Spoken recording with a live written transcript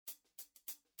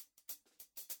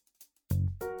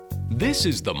This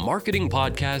is the Marketing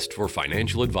Podcast for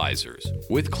Financial Advisors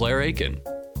with Claire Aiken.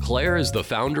 Claire is the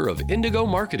founder of Indigo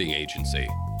Marketing Agency,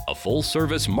 a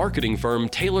full-service marketing firm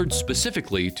tailored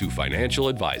specifically to financial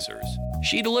advisors.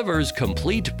 She delivers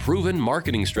complete, proven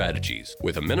marketing strategies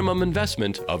with a minimum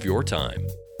investment of your time.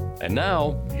 And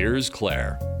now, here's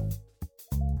Claire.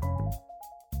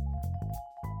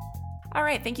 All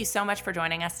right, thank you so much for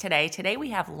joining us today. Today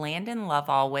we have Landon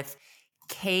Loveall with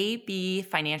KB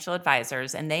Financial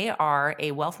Advisors, and they are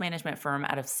a wealth management firm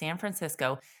out of San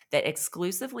Francisco that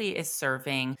exclusively is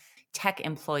serving tech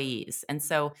employees. And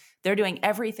so they're doing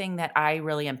everything that I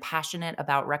really am passionate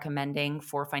about recommending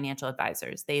for financial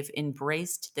advisors. They've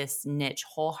embraced this niche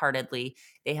wholeheartedly.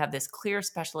 They have this clear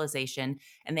specialization,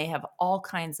 and they have all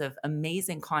kinds of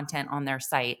amazing content on their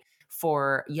site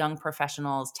for young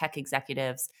professionals, tech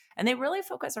executives, and they really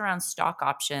focus around stock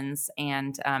options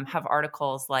and have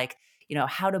articles like,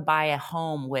 how to buy a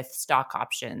home with stock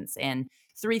options and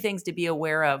 3 things to be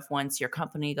aware of once your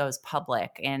company goes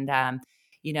public, and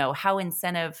how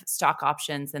incentive stock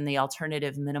options and the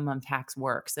alternative minimum tax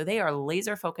work. So they are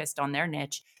laser focused on their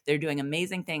niche. They're doing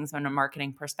amazing things from a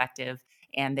marketing perspective,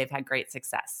 and they've had great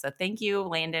success. So thank you,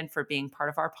 Landon, for being part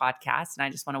of our podcast. And I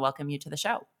just want to welcome you to the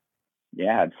show.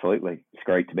 Yeah, absolutely. It's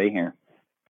great to be here.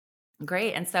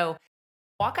 Great. And so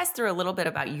walk us through a little bit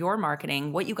about your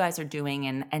marketing, what you guys are doing,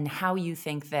 and how you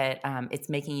think that it's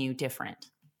making you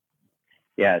different.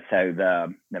 Yeah, so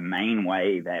the main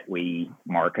way that we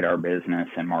market our business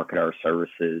and market our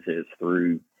services is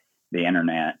through the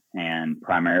internet, and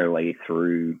primarily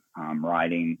through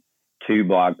writing 2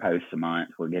 blog posts a month.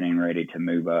 We're getting ready to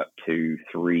move up to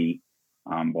 3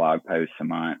 blog posts a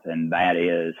month, and that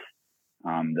is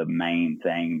the main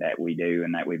thing that we do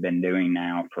and that we've been doing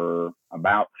now for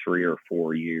about 3 or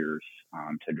 4 years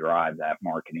to drive that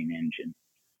marketing engine.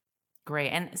 Great.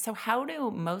 And so how do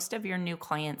most of your new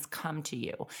clients come to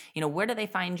you? Where do they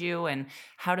find you, and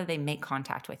how do they make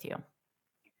contact with you?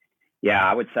 Yeah,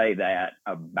 I would say that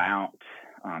about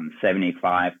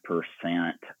 75%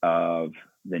 of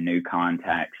the new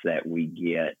contacts that we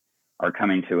get are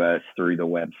coming to us through the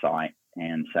website.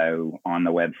 And so on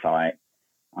the website,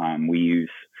 we use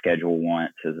Schedule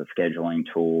Once as a scheduling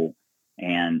tool,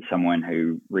 and someone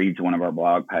who reads one of our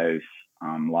blog posts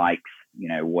likes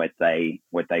what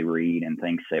they read and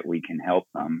thinks that we can help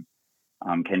them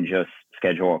can just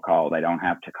schedule a call. They don't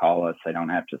have to call us. They don't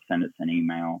have to send us an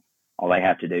email. All they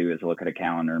have to do is look at a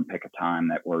calendar and pick a time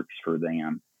that works for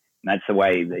them. And that's the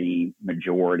way the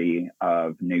majority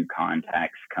of new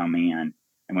contacts come in.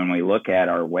 And when we look at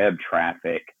our web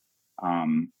traffic,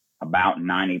 about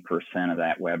 90% of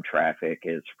that web traffic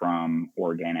is from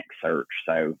organic search.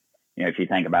 So, if you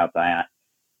think about that,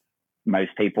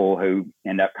 most people who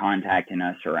end up contacting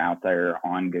us are out there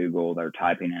on Google. They're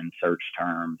typing in search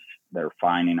terms, they're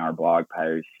finding our blog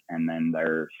posts, and then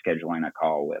they're scheduling a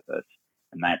call with us.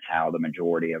 And that's how the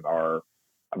majority of our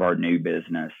new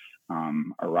business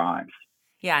arrives.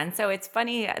 Yeah. And so it's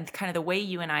funny, kind of the way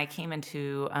you and I came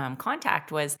into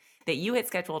contact was that you had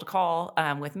scheduled a call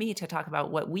with me to talk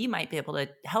about what we might be able to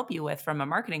help you with from a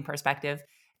marketing perspective.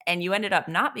 And you ended up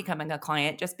not becoming a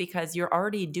client just because you're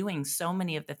already doing so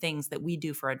many of the things that we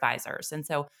do for advisors. And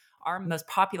so our most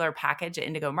popular package at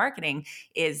Indigo Marketing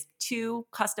is 2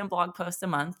 custom blog posts a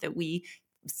month that we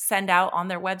send out on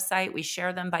their website. We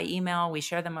share them by email. We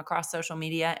share them across social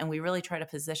media, and we really try to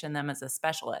position them as a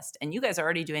specialist. And you guys are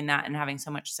already doing that and having so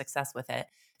much success with it.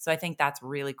 So I think that's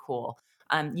really cool.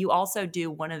 You also do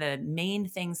one of the main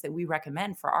things that we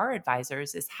recommend for our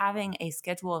advisors is having a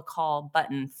schedule a call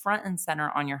button front and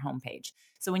center on your homepage.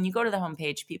 So when you go to the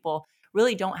homepage, people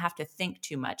really don't have to think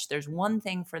too much. There's one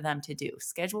thing for them to do: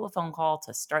 schedule a phone call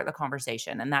to start the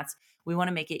conversation. And we want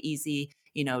to make it easy,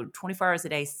 24 hours a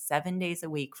day, 7 days a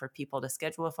week for people to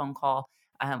schedule a phone call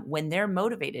when they're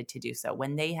motivated to do so,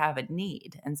 when they have a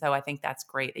need. And so I think that's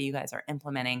great that you guys are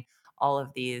implementing all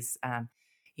of these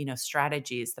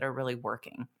strategies that are really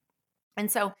working.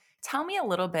 And so tell me a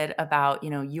little bit about,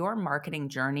 your marketing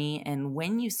journey and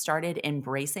when you started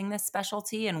embracing this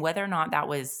specialty and whether or not that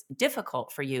was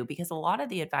difficult for you, because a lot of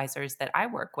the advisors that I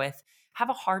work with have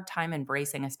a hard time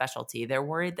embracing a specialty. They're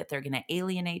worried that they're going to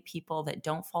alienate people that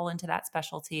don't fall into that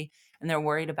specialty, and they're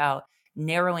worried about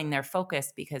narrowing their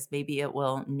focus because maybe it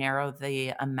will narrow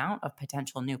the amount of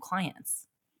potential new clients.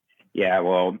 Yeah,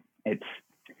 well,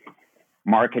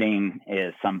 marketing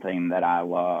is something that I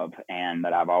love and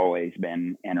that I've always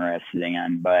been interested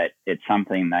in, but it's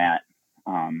something that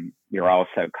you're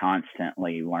also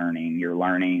constantly learning. You're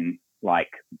learning,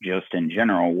 like, just in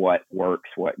general, what works,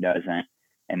 what doesn't,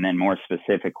 and then more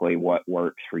specifically, what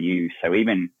works for you. So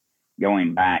even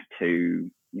going back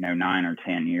to, 9 or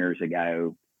 10 years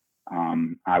ago,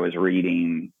 I was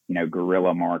reading,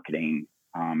 guerrilla marketing,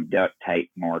 duct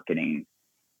tape marketing,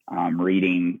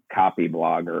 reading Copy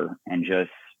Blogger, and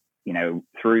just,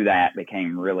 through that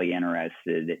became really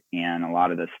interested in a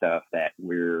lot of the stuff that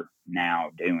we're now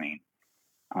doing.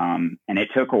 And it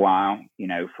took a while,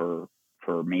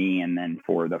 for me and then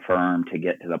for the firm to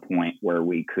get to the point where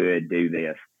we could do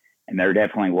this. And there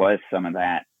definitely was some of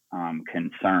that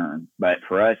concern. But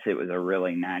for us, it was a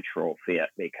really natural fit,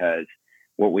 because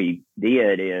what we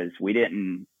did is we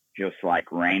didn't just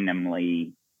like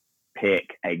randomly pick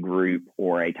a group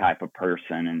or a type of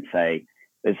person and say,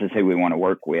 this is who we want to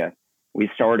work with.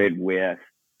 We started with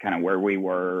kind of where we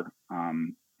were,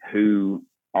 who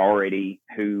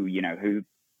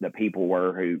the people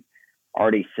were who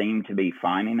already seemed to be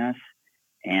finding us.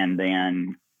 And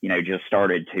then, just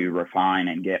started to refine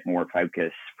and get more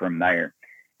focus from there.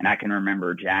 And I can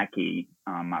remember Jackie,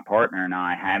 my partner, and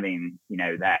I having,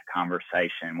 that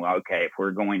conversation. Well, okay, if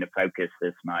we're going to focus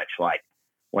this much, like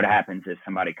what happens if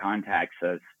somebody contacts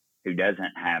us who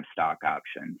doesn't have stock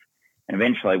options? And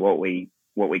eventually what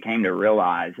we came to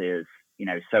realize is,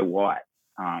 so what?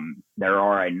 There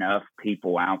are enough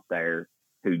people out there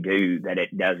who do that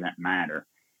it doesn't matter.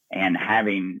 And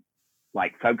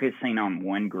focusing on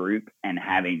one group and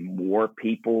having more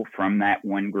people from that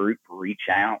one group reach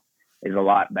out is a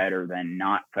lot better than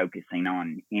not focusing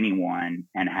on anyone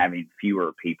and having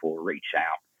fewer people reach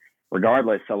out.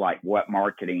 Regardless of what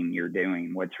marketing you're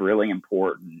doing, what's really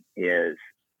important is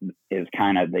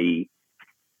kind of the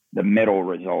middle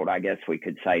result, I guess we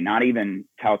could say. Not even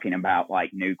talking about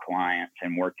new clients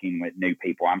and working with new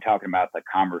people. I'm talking about the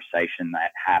conversation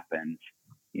that happens,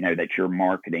 that your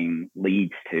marketing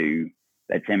leads to,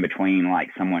 that's in between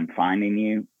someone finding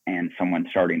you and someone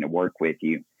starting to work with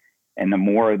you. And the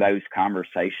more of those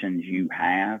conversations you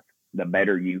have, the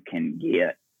better you can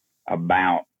get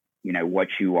about, what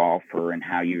you offer and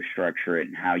how you structure it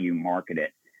and how you market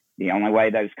it. The only way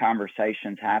those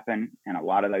conversations happen, and a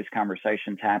lot of those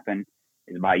conversations happen,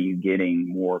 is by you getting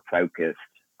more focused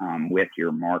with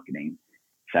your marketing.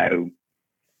 So,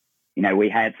 we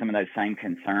had some of those same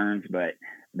concerns, but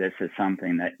this is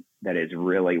something that has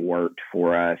really worked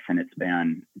for us. And it's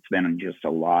been just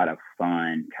a lot of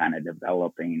fun kind of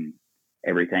developing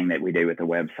everything that we do with the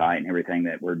website and everything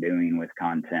that we're doing with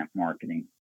content marketing.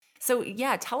 So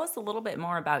yeah, tell us a little bit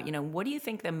more about, what do you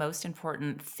think the most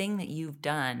important thing that you've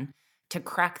done to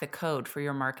crack the code for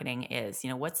your marketing is?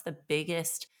 What's the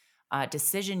biggest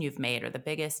decision you've made, or the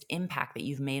biggest impact that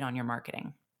you've made on your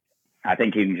marketing? I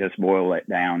think you can just boil it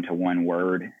down to one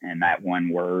word, and that one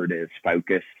word is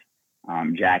focus.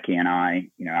 Jackie and I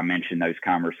mentioned those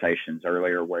conversations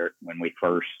earlier when we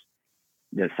first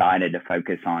decided to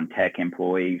focus on tech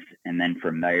employees. And then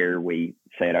from there, we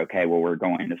said, okay, well, we're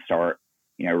going to start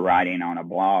writing on a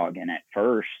blog. And at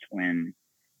first, when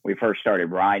we first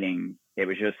started writing, it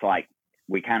was just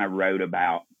we kind of wrote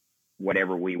about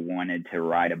whatever we wanted to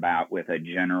write about, with a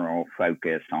general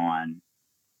focus on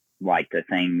the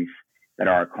things that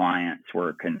our clients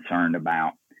were concerned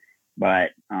about.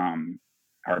 But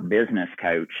our business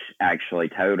coach actually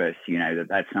told us, that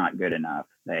that's not good enough,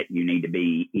 that you need to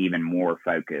be even more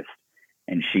focused.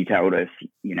 And she told us,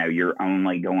 you're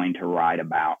only going to write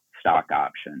about stock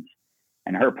options.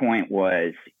 And her point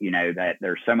was, that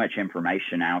there's so much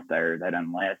information out there that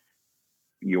unless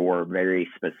you're very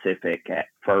specific at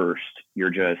first, you're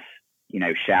just,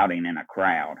 shouting in a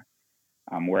crowd.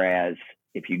 Whereas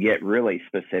if you get really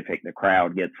specific, the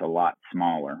crowd gets a lot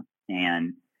smaller.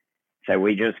 And so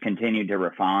we just continued to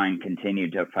refine,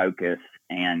 continued to focus,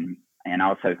 and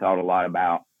also thought a lot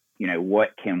about,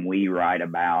 what can we write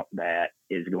about that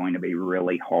is going to be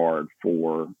really hard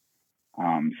for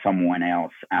someone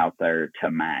else out there to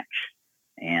match.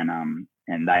 And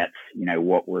that's,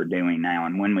 what we're doing now.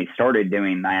 And when we started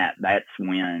doing that, that's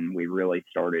when we really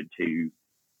started to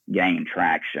gain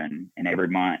traction. And every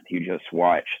month you just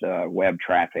watch the web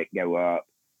traffic go up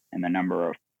and the number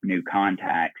of new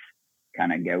contacts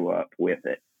kind of go up with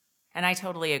it. And I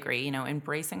totally agree,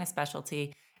 embracing a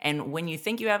specialty. And when you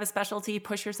think you have a specialty,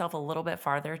 push yourself a little bit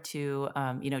farther to,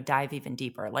 dive even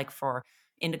deeper. Like for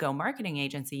Indigo Marketing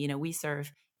Agency, we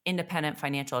serve independent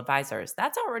financial advisors.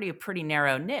 That's already a pretty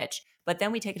narrow niche. But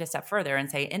then we take it a step further and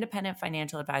say independent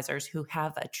financial advisors who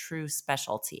have a true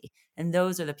specialty. And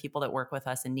those are the people that work with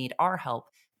us and need our help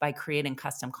by creating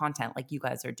custom content like you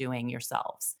guys are doing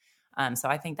yourselves. So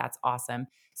I think that's awesome.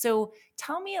 So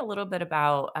tell me a little bit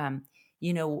about,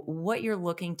 what you're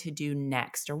looking to do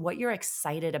next, or what you're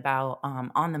excited about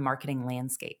on the marketing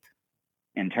landscape.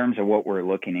 In terms of what we're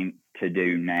looking to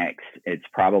do next, it's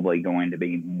probably going to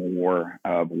be more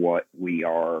of what we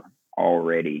are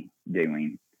already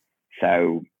doing.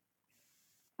 So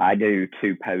I do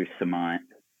 2 posts a month.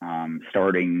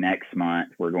 Starting next month,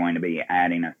 we're going to be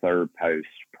adding a 3rd post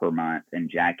per month, and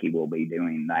Jackie will be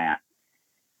doing that.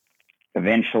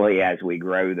 Eventually, as we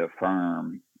grow the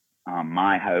firm,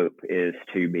 my hope is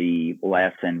to be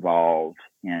less involved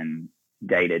in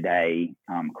day-to-day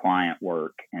client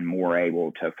work and more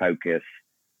able to focus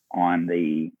on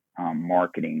the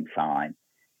marketing side.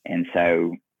 And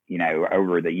so,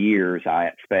 over the years, I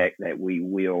expect that we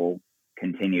will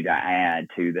continue to add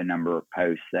to the number of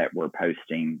posts that we're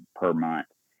posting per month,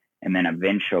 and then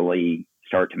eventually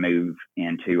start to move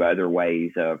into other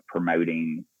ways of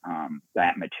promoting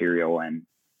that material and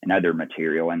other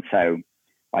material. And so,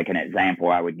 like an example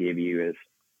I would give you is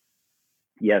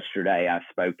yesterday I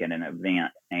spoke at an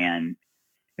event, and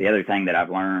the other thing that I've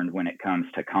learned when it comes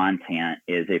to content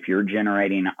is if you're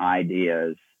generating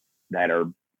ideas that are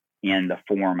in the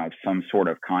form of some sort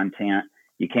of content,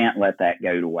 you can't let that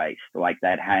go to waste. Like,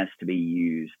 that has to be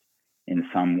used in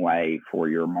some way for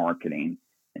your marketing.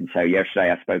 And so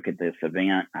yesterday I spoke at this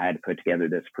event. I had to put together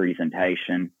this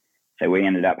presentation. So we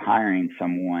ended up hiring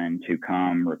someone to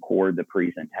come record the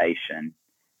presentation.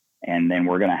 And then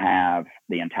we're going to have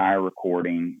the entire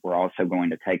recording. We're also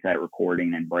going to take that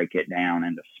recording and break it down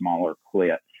into smaller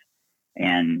clips.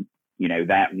 And,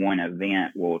 that one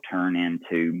event will turn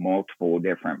into multiple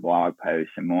different blog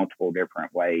posts and multiple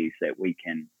different ways that we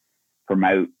can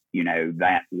promote,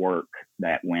 that work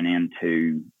that went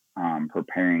into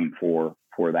preparing for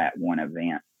that one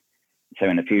event. So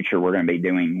in the future, we're going to be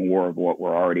doing more of what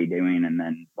we're already doing and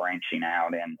then branching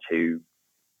out into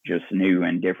just new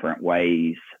and different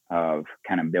ways of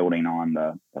kind of building on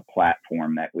the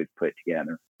platform that we've put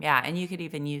together. Yeah, and you could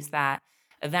even use that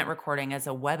event recording as a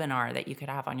webinar that you could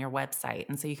have on your website.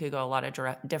 And so you could go a lot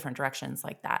of different directions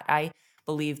like that. I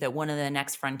believe that one of the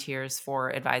next frontiers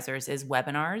for advisors is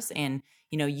webinars, and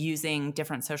using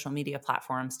different social media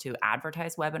platforms to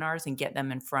advertise webinars and get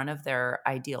them in front of their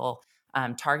ideal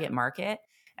target market.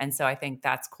 And so I think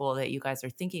that's cool that you guys are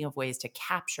thinking of ways to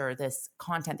capture this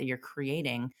content that you're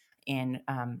creating and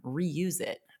reuse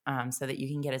it so that you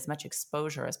can get as much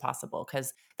exposure as possible.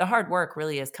 Because the hard work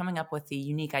really is coming up with the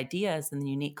unique ideas and the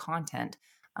unique content,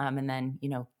 and then,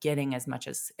 getting as much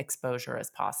as exposure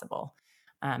as possible.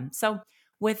 So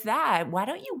with that, why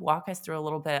don't you walk us through a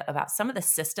little bit about some of the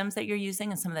systems that you're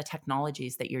using and some of the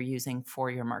technologies that you're using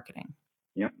for your marketing?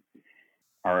 Yep.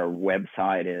 Our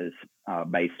website is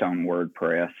based on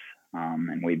WordPress,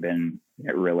 and we've been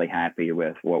really happy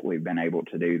with what we've been able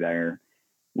to do there.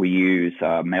 We use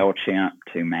MailChimp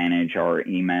to manage our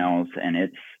emails, and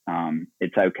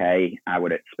it's okay. I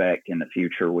would expect in the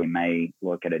future we may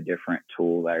look at a different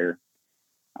tool there.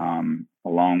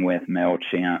 Along with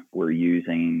MailChimp, we're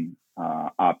using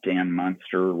Opt-in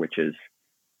Monster, which is,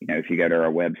 if you go to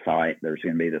our website, there's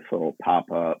going to be this little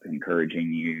pop-up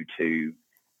encouraging you to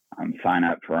sign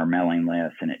up for our mailing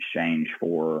list in exchange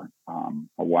for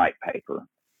a white paper.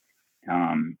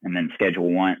 And then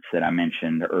Schedule Once that I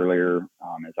mentioned earlier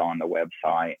is on the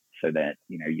website so that,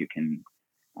 you can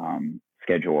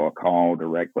schedule a call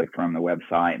directly from the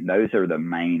website. And those are the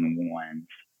main ones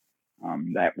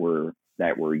that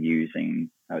we're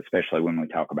using, especially when we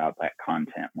talk about that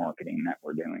content marketing that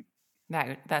we're doing.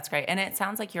 That's great. And it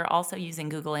sounds like you're also using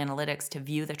Google Analytics to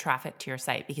view the traffic to your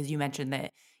site, because you mentioned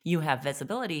that you have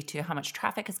visibility to how much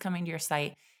traffic is coming to your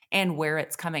site and where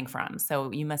it's coming from.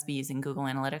 So you must be using Google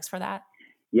Analytics for that?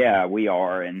 Yeah, we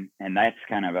are. And that's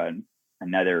kind of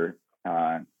another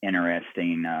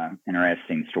interesting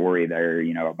story there,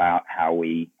 about how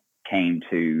we came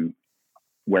to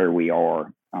where we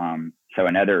are. So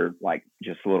another,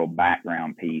 just a little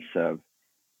background piece of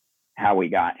how we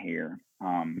got here.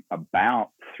 About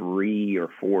 3 or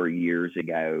 4 years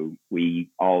ago, we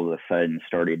all of a sudden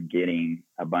started getting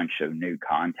a bunch of new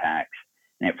contacts.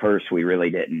 And at first, we really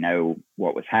didn't know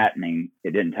what was happening.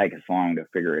 It didn't take us long to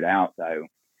figure it out, though.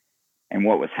 And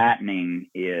what was happening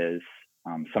is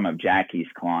some of Jackie's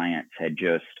clients had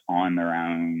just on their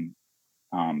own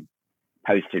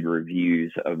posted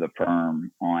reviews of the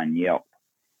firm on Yelp.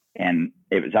 And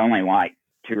it was only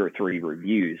 2 or 3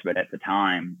 reviews, but at the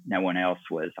time, no one else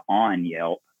was on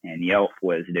Yelp, and Yelp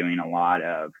was doing a lot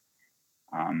of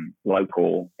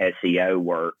local SEO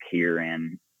work here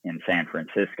in San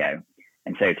Francisco.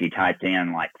 And so if you typed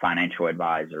in financial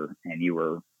advisor and you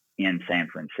were in San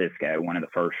Francisco, one of the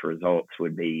first results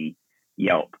would be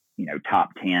Yelp, top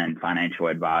 10 financial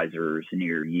advisors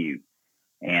near you.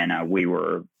 And we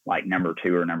were number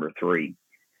 2 or number 3.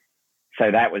 So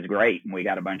that was great, and we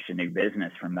got a bunch of new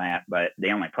business from that. But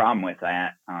the only problem with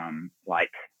that,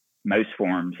 like most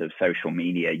forms of social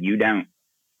media,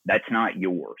 that's not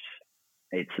yours.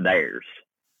 It's theirs.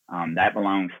 that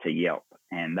belongs to Yelp,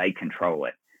 and they control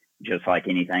it. Just like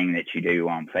anything that you do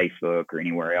on Facebook or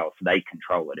anywhere else, they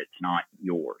control it. It's not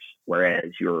yours.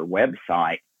 Whereas your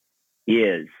website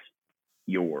is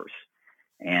yours.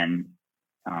 And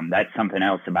that's something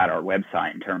else about our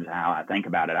website in terms of how I think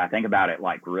about it. I think about it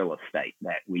like real estate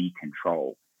that we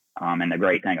control. And the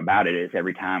great thing about it is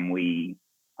every time we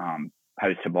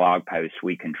post a blog post,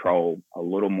 we control a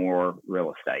little more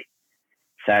real estate.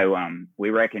 So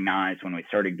we recognized when we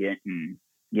started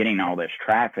getting all this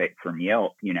traffic from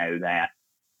Yelp, that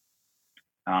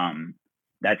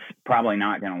that's probably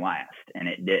not going to last. And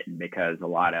it didn't, because a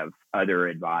lot of other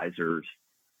advisors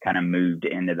kind of moved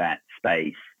into that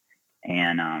space,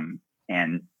 and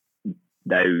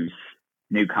those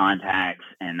new contacts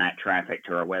and that traffic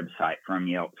to our website from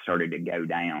Yelp started to go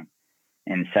down.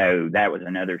 And so that was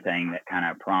another thing that kind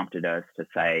of prompted us to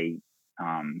say,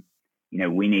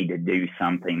 we need to do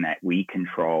something that we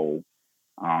control,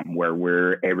 where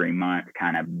we're every month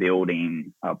kind of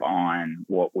building up on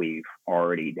what we've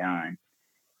already done.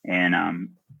 And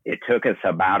it took us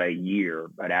about a year,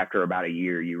 but after about a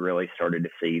year, you really started to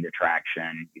see the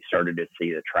traction. You started to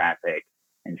see the traffic.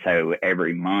 And so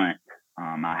every month,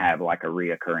 I have like a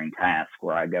reoccurring task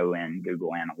where I go in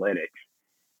Google Analytics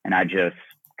and I just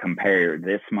compare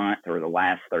this month or the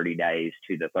last 30 days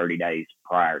to the 30 days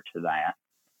prior to that,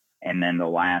 and then the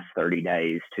last 30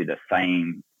 days to the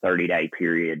same 30-day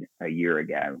period a year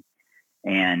ago.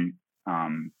 And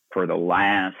for the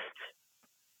last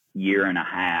year and a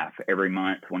half, every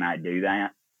month when I do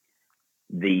that,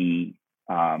 the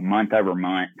month over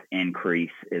month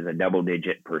increase is a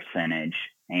double-digit percentage,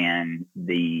 and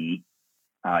the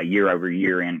year over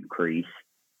year increase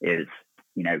is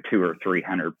 200 or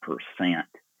 300%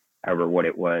 over what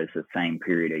it was the same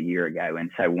period a year ago.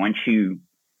 And so once you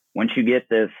get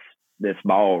this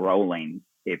ball rolling,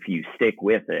 if you stick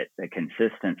with it, the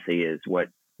consistency is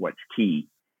what's key.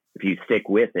 If you stick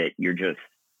with it, you're just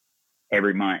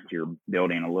every month you're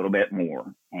building a little bit more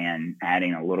and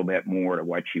adding a little bit more to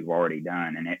what you've already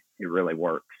done, and it really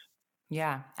works.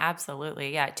 Yeah,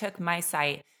 absolutely. Yeah, it took my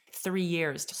site 3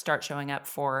 years to start showing up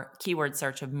for keyword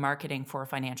search of marketing for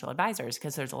financial advisors,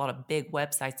 because there's a lot of big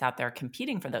websites out there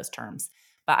competing for those terms.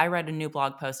 But I read a new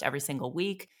blog post every single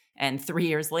week, and 3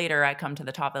 years later, I come to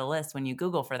the top of the list when you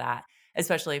Google for that.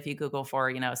 Especially if you Google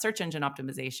for, search engine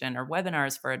optimization or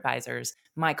webinars for advisors,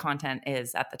 my content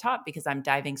is at the top because I'm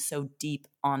diving so deep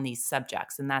on these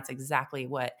subjects. And that's exactly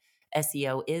what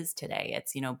SEO is today.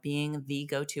 It's, being the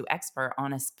go-to expert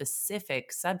on a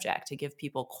specific subject to give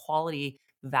people quality,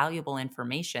 valuable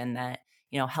information that,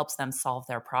 helps them solve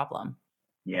their problem.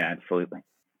 Yeah, absolutely.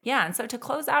 Yeah. And so to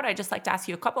close out, I'd just like to ask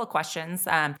you a couple of questions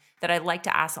that I'd like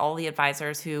to ask all the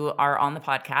advisors who are on the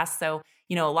podcast. So,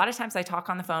 a lot of times I talk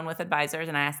on the phone with advisors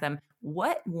and I ask them,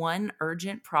 what one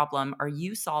urgent problem are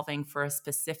you solving for a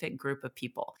specific group of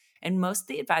people? And most of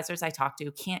the advisors I talk to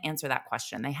can't answer that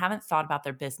question. They haven't thought about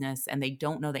their business and they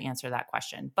don't know the answer to that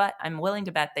question. But I'm willing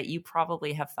to bet that you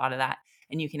probably have thought of that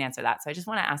and you can answer that. So I just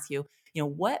want to ask you,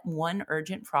 what one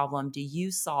urgent problem do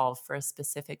you solve for a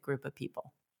specific group of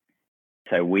people?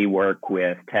 So we work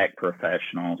with tech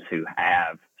professionals who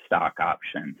have stock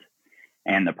options.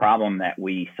 And the problem that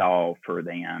we solve for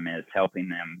them is helping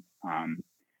them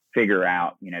figure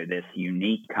out, this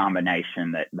unique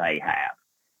combination that they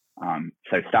have.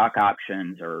 So stock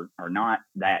options are not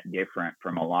that different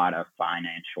from a lot of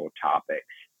financial topics.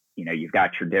 You've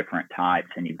got your different types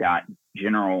and you've got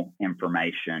general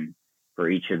information for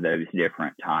each of those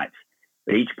different types.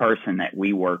 But each person that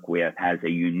we work with has a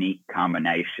unique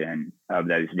combination of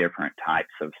those different types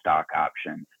of stock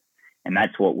options. And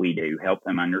that's what we do, help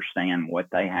them understand what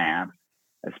they have,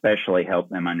 especially help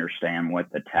them understand what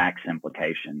the tax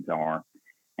implications are.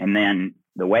 And then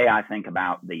the way I think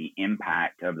about the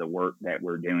impact of the work that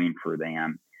we're doing for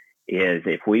them is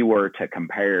if we were to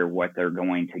compare what they're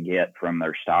going to get from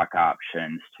their stock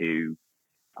options to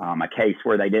a case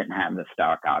where they didn't have the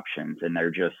stock options and they're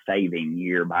just saving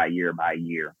year by year by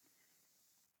year.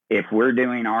 If we're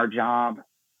doing our job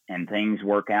and things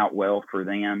work out well for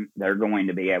them, they're going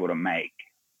to be able to make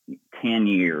 10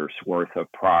 years worth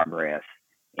of progress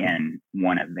in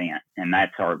one event. And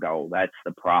that's our goal. That's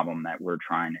the problem that we're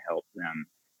trying to help them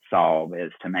solve,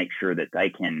 is to make sure that they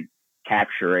can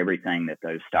capture everything that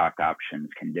those stock options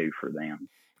can do for them.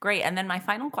 Great. And then my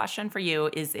final question for you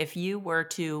is, if you were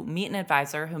to meet an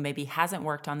advisor who maybe hasn't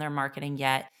worked on their marketing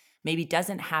yet, maybe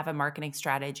doesn't have a marketing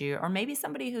strategy, or maybe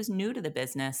somebody who's new to the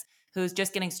business, who's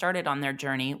just getting started on their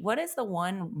journey, what is the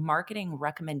one marketing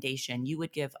recommendation you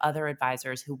would give other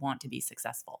advisors who want to be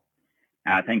successful?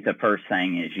 I think the first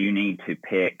thing is you need to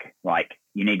pick like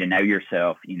You need to know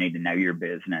yourself. You need to know your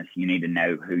business. You need to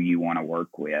know who you want to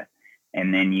work with.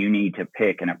 And then you need to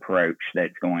pick an approach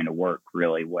that's going to work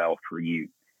really well for you.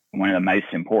 One of the most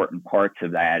important parts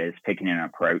of that is picking an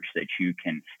approach that you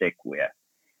can stick with.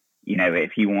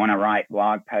 If you want to write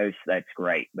blog posts, that's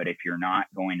great. But if you're not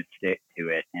going to stick to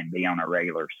it and be on a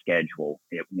regular schedule,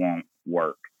 it won't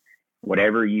work.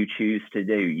 Whatever you choose to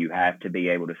do, you have to be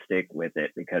able to stick with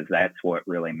it, because that's what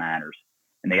really matters.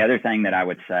 And the other thing that I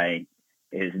would say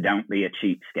is, don't be a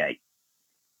cheapskate.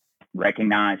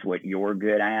 Recognize what you're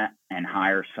good at and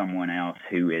hire someone else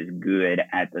who is good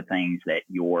at the things that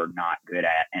you're not good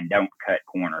at, and don't cut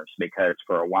corners. Because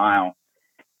for a while,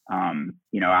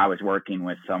 I was working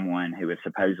with someone who was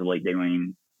supposedly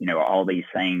doing, all these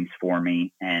things for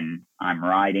me, and I'm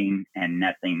writing and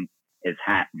nothing is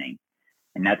happening.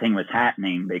 And nothing was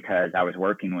happening because I was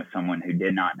working with someone who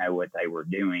did not know what they were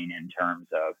doing in terms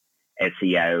of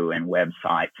SEO and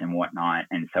websites and whatnot.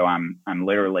 And so I'm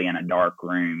literally in a dark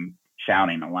room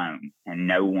shouting alone, and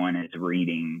no one is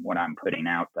reading what I'm putting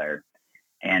out there.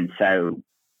 And so,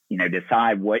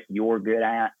 decide what you're good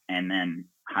at and then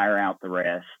hire out the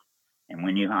rest. And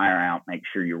when you hire out, make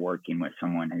sure you're working with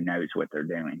someone who knows what they're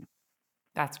doing.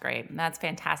 That's great. That's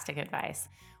fantastic advice.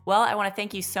 Well, I want to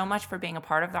thank you so much for being a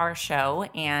part of our show.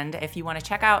 And if you want to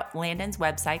check out Landon's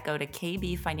website, go to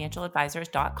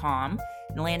kbfinancialadvisors.com.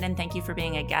 And Landon, thank you for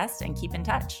being a guest, and keep in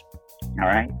touch. All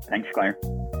right. Thanks, Claire.